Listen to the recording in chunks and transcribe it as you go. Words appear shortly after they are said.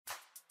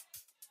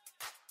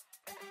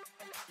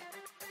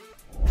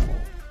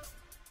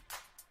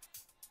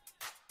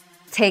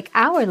Take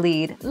our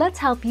lead, let's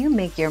help you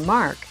make your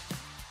mark.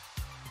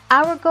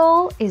 Our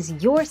goal is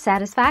your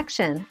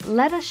satisfaction.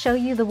 Let us show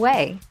you the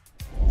way.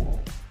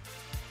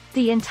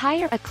 The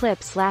entire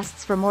eclipse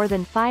lasts for more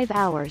than 5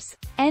 hours,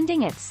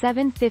 ending at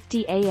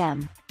 7:50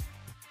 a.m.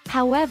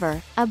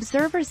 However,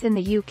 observers in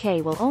the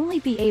UK will only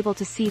be able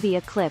to see the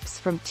eclipse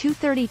from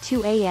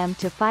 2:32 a.m.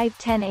 to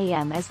 5:10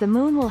 a.m. as the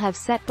moon will have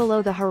set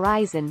below the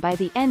horizon by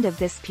the end of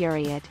this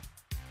period.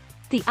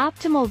 The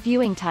optimal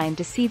viewing time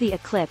to see the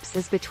eclipse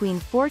is between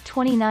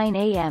 4:29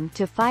 a.m.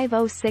 to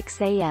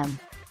 5:06 a.m.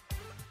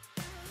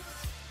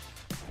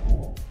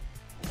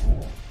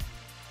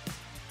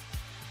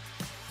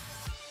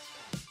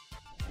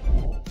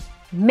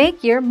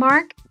 Make your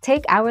mark,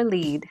 take our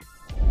lead.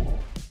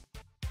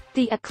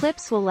 The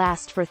eclipse will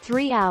last for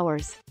 3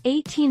 hours,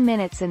 18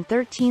 minutes and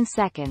 13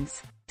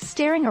 seconds,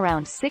 starting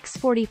around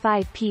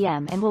 6:45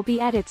 p.m. and will be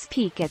at its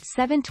peak at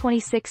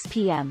 7:26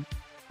 p.m.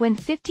 when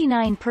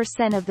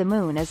 59% of the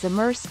moon is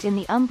immersed in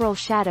the umbral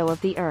shadow of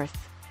the Earth.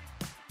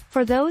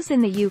 For those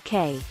in the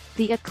UK,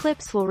 the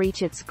eclipse will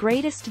reach its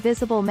greatest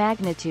visible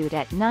magnitude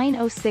at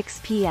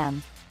 9:06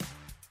 p.m.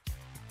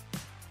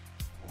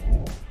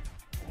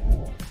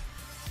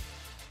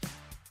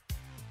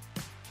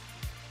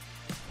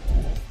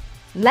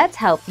 Let's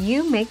help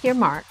you make your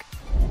mark.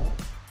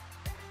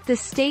 The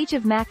stage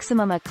of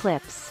maximum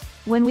eclipse,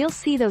 when we'll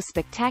see those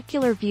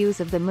spectacular views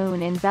of the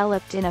moon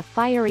enveloped in a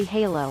fiery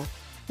halo,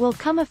 will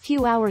come a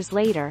few hours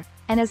later,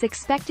 and is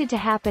expected to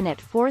happen at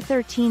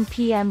 4:13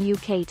 p.m.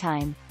 UK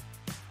time.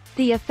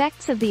 The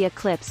effects of the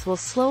eclipse will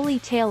slowly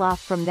tail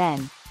off from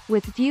then,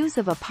 with views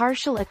of a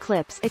partial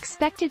eclipse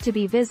expected to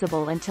be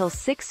visible until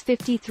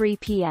 6:53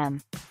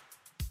 p.m.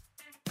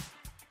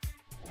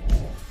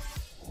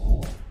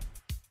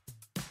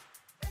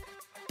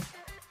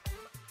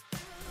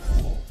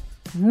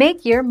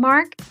 Make your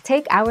mark,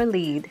 take our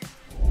lead.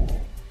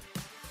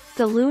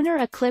 The lunar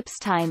eclipse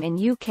time in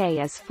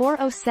UK is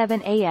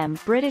 4:07 a.m.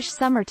 British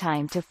Summer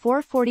Time to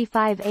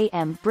 4:45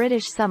 a.m.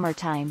 British Summer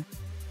Time.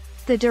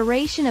 The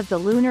duration of the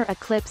lunar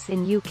eclipse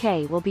in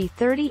UK will be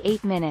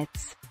 38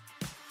 minutes.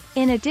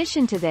 In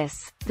addition to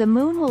this, the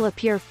moon will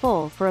appear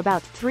full for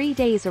about 3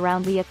 days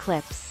around the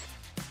eclipse.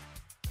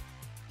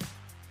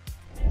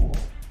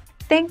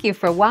 Thank you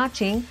for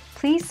watching.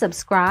 Please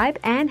subscribe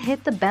and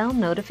hit the bell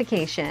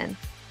notification.